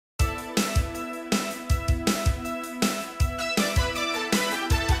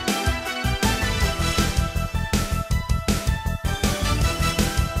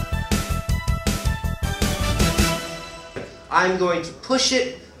I'm going to push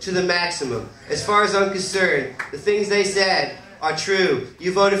it to the maximum. As far as I'm concerned, the things they said are true.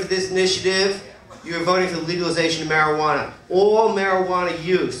 You voted for this initiative, you're voting for the legalization of marijuana. All marijuana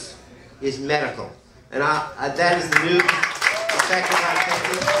use is medical. And that is the new perspective I'm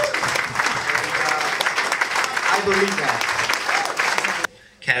taking. I believe that.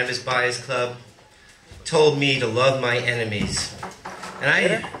 Cannabis Buyers Club told me to love my enemies. And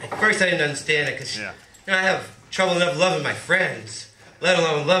at first I didn't understand it because I have trouble enough loving my friends, let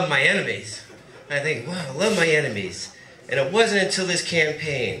alone love my enemies. And I think, wow, I love my enemies. And it wasn't until this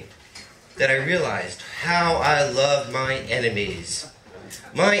campaign that I realized how I love my enemies.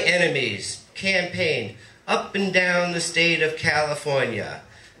 My enemies campaigned up and down the state of California,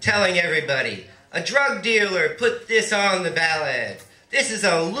 telling everybody, a drug dealer put this on the ballot. This is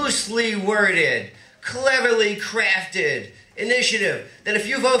a loosely worded, cleverly crafted initiative that if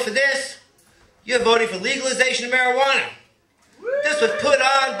you vote for this, you're voting for legalization of marijuana. This was put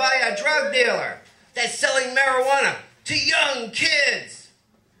on by a drug dealer that's selling marijuana to young kids.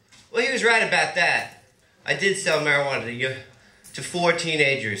 Well, he was right about that. I did sell marijuana to 4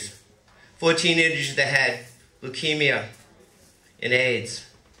 teenagers. 4 teenagers that had leukemia and AIDS.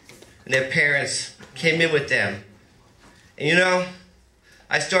 And their parents came in with them. And you know,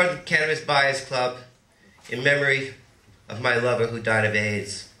 I started the Cannabis Buyers Club in memory of my lover who died of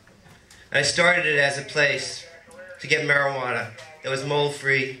AIDS. And I started it as a place to get marijuana that was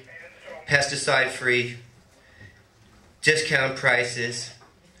mold-free, pesticide-free, discount prices,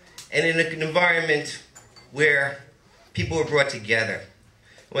 and in an environment where people were brought together.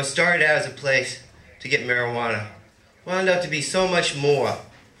 What started out as a place to get marijuana wound up to be so much more.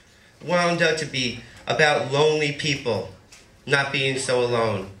 Wound up to be about lonely people not being so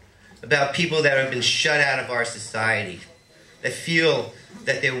alone. About people that have been shut out of our society, that feel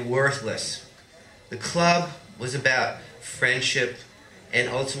that they're worthless. The club was about friendship and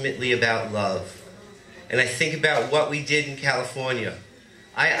ultimately about love. And I think about what we did in California.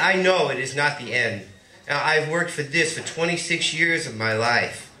 I know it is not the end. Now, I've worked for this for 26 years of my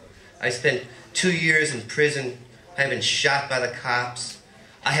life. I spent 2 years in prison. I have been shot by the cops.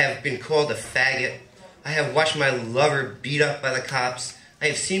 I have been called a faggot. I have watched my lover beat up by the cops. I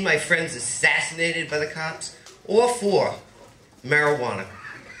have seen my friends assassinated by the cops. All for marijuana,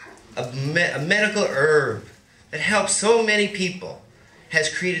 a medical herb that helps so many people, has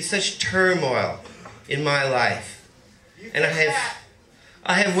created such turmoil in my life. And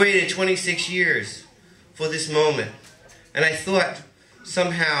I have waited 26 years for this moment. And I thought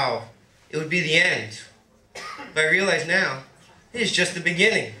somehow it would be the end. But I realize now it is just the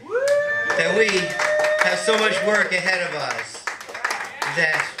beginning. That we have so much work ahead of us.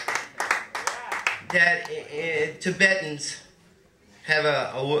 That Tibetans have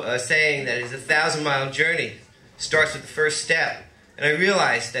a saying that is a 1,000-mile journey starts with the first step. And I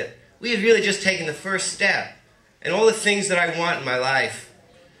realized that we have really just taken the first step. And all the things that I want in my life,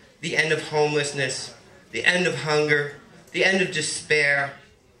 the end of homelessness, the end of hunger, the end of despair,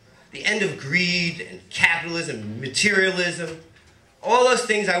 the end of greed and capitalism, materialism, all those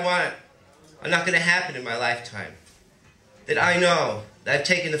things I want are not going to happen in my lifetime. That I know that I've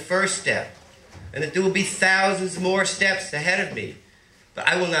taken the first step and that there will be thousands more steps ahead of me. But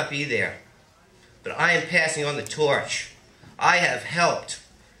I will not be there. But I am passing on the torch. I have helped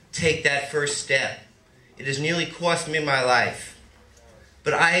take that first step. It has nearly cost me my life.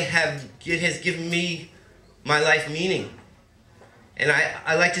 But it has given me my life meaning. And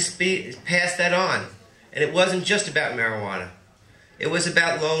I like to pass that on. And it wasn't just about marijuana. It was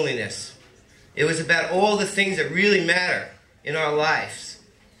about loneliness. It was about all the things that really matter in our lives.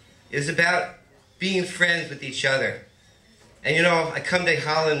 It was about being friends with each other. And you know, I come to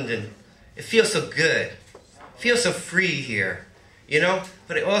Holland and it feels so good. It feels so free here. You know,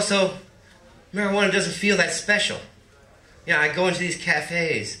 but it also, marijuana doesn't feel that special. You know, I go into these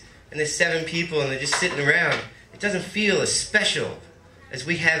cafes and there's 7 people and they're just sitting around. It doesn't feel as special as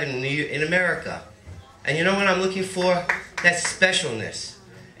we have in America. And you know what I'm looking for? That specialness.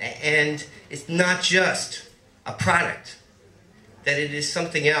 And it's not just a product. That it is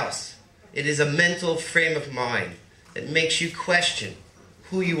something else. It is a mental frame of mind that makes you question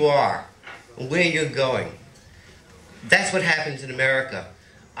who you are and where you're going. That's what happens in America.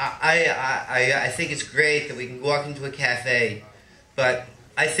 I think it's great that we can walk into a cafe, but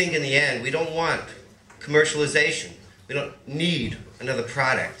I think in the end we don't want commercialization. We don't need another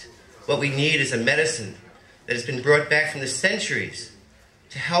product. What we need is a medicine that has been brought back from the centuries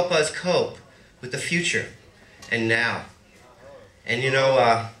to help us cope with the future and now. And you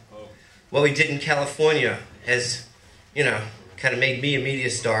know, what we did in California has, you know, kind of made me a media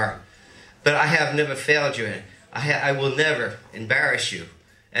star. But I have never failed you. I will never embarrass you.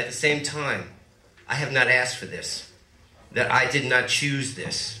 At the same time, I have not asked for this, that I did not choose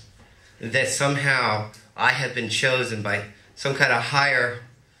this, that somehow I have been chosen by some kind of higher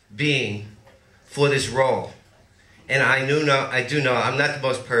being for this role. And I do know I'm not the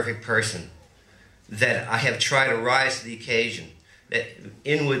most perfect person, that I have tried to rise to the occasion, that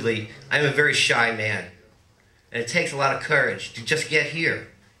inwardly I'm a very shy man. And it takes a lot of courage to just get here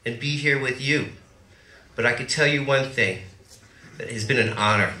and be here with you. But I can tell you one thing, that it has been an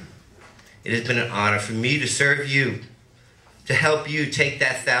honor. It has been an honor for me to serve you, to help you take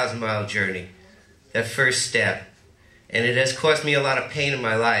that 1,000-mile journey, that first step. And it has cost me a lot of pain in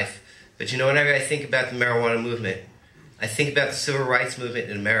my life. But you know, whenever I think about the marijuana movement, I think about the civil rights movement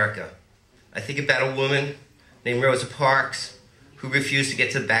in America. I think about a woman named Rosa Parks who refused to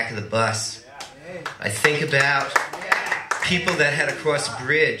get to the back of the bus. I think about people that had to cross a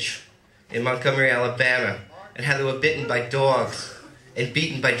bridge in Montgomery, Alabama, and how they were bitten by dogs and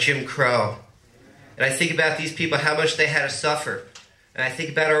beaten by Jim Crow. And I think about these people, how much they had to suffer. And I think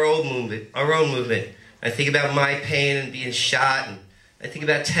about our own movement. I think about my pain and being shot. And I think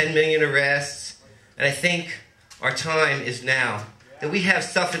about 10 million arrests. And I think our time is now, that we have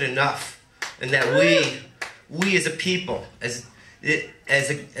suffered enough, and that we as a people, as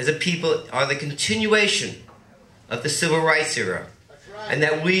a people, are the continuation of the civil rights era. And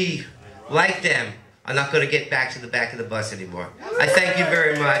that we, like them, are not going to get back to the back of the bus anymore. I thank you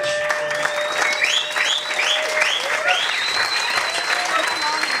very much.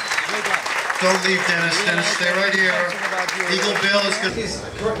 Don't leave, Dennis. Dennis, stay right here. Eagle Bill is good.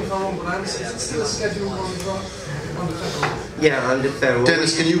 Correct me if I'm wrong, but I understand it's still scheduled on the federal. Yeah, on the federal.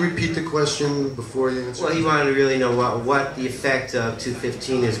 Dennis, can you repeat the question before you answer? Well, he wanted to really know what the effect of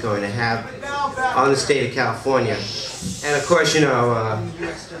 215 is going to have on the state of California. And of course, you know,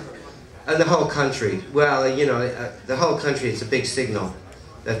 and the whole country. Well, you know, the whole country, it's a big signal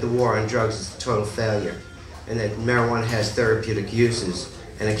that the war on drugs is a total failure, and that marijuana has therapeutic uses,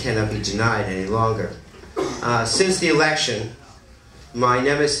 and it cannot be denied any longer. Since the election, my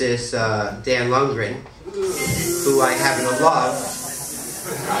nemesis, Dan Lundgren, who I happen to love,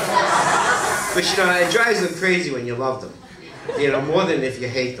 but you know, it drives them crazy when you love them, you know, more than if you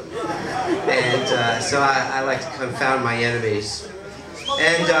hate them. And so I like to confound my enemies.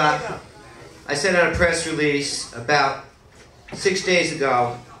 And I sent out a press release about 6 days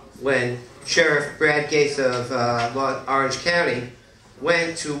ago when Sheriff Brad Gates of Orange County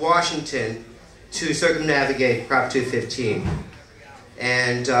went to Washington to circumnavigate Prop 215.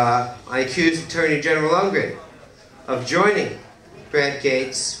 And I accused Attorney General Lundgren of joining Brad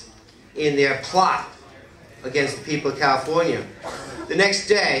Gates in their plot against the people of California. The next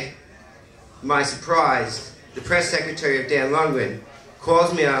day, to my surprise, the press secretary of Dan Lundgren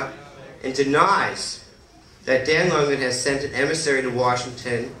calls me up and denies that Dan Lundgren has sent an emissary to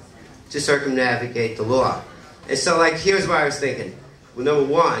Washington to circumnavigate the law. And so, like, here's what I was thinking. Well, number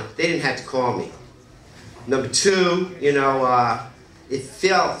one, they didn't have to call me. Number two, you know, it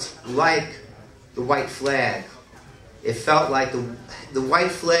felt like the white flag. It felt like the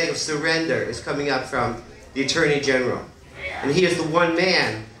white flag of surrender is coming up from the Attorney General. And he is the one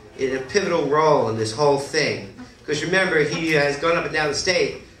man in a pivotal role in this whole thing. Because remember, he has gone up and down the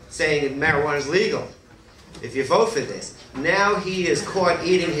state saying that marijuana is legal if you vote for this. Now he is caught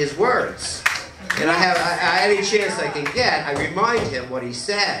eating his words. And any chance I can get, I remind him what he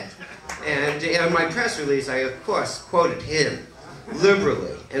said. And in my press release, I, of course, quoted him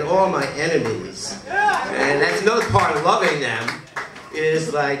liberally and all my enemies. And that's another part of loving them,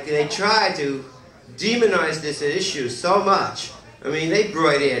 is like they try to demonize this issue so much. I mean, they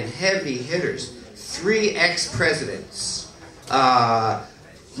brought in heavy hitters, 3 ex-presidents,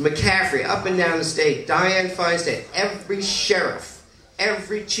 McCaffrey, up and down the state, Dianne Feinstein, every sheriff,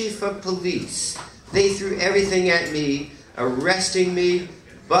 every chief of police. They threw everything at me, arresting me,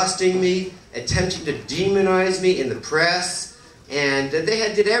 busting me, attempting to demonize me in the press, and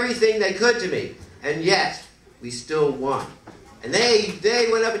they did everything they could to me, and yet we still won. And they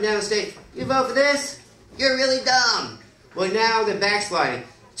went up and down the state. You vote for this? You're really dumb. Well, now they're backsliding.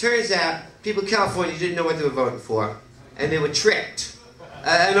 Turns out people in California didn't know what they were voting for, and they were tricked.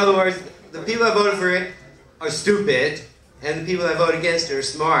 In other words, the people that voted for it are stupid, and the people that vote against it are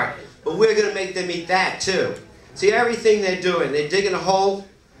smart. But we're going to make them eat that too. See, everything they're doing, they're digging a hole,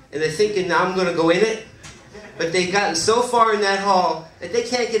 and they're thinking, now I'm going to go in it. But they've gotten so far in that hole that they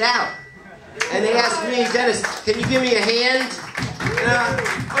can't get out. And they asked me, Dennis, can you give me a hand?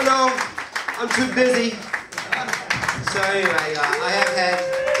 Oh no, I'm too busy. So anyway,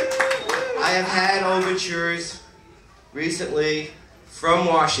 I have had overtures recently from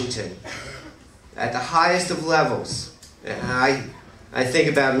Washington at the highest of levels, and I think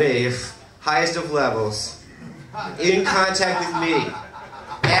about me, highest of levels, in contact with me,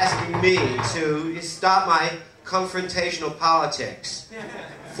 asking me to stop my confrontational politics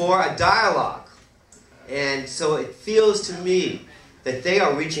for a dialogue. And so it feels to me that they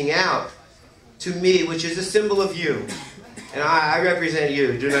are reaching out to me, which is a symbol of you. And I represent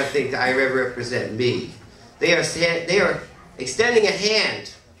you. Do not think that I represent me. They are extending a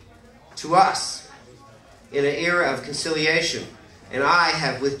hand to us in an era of conciliation. And I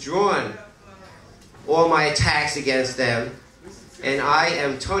have withdrawn all my attacks against them, and I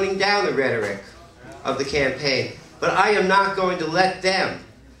am toning down the rhetoric of the campaign. But I am not going to let them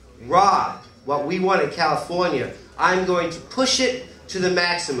rob what we want in California. I'm going to push it to the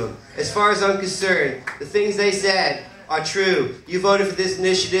maximum. As far as I'm concerned, the things they said are true. You voted for this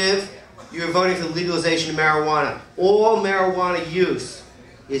initiative, you are voting for the legalization of marijuana. All marijuana use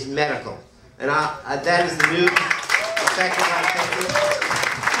is medical. And that is the new perspective I'm taking.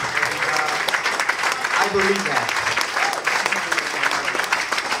 I believe that.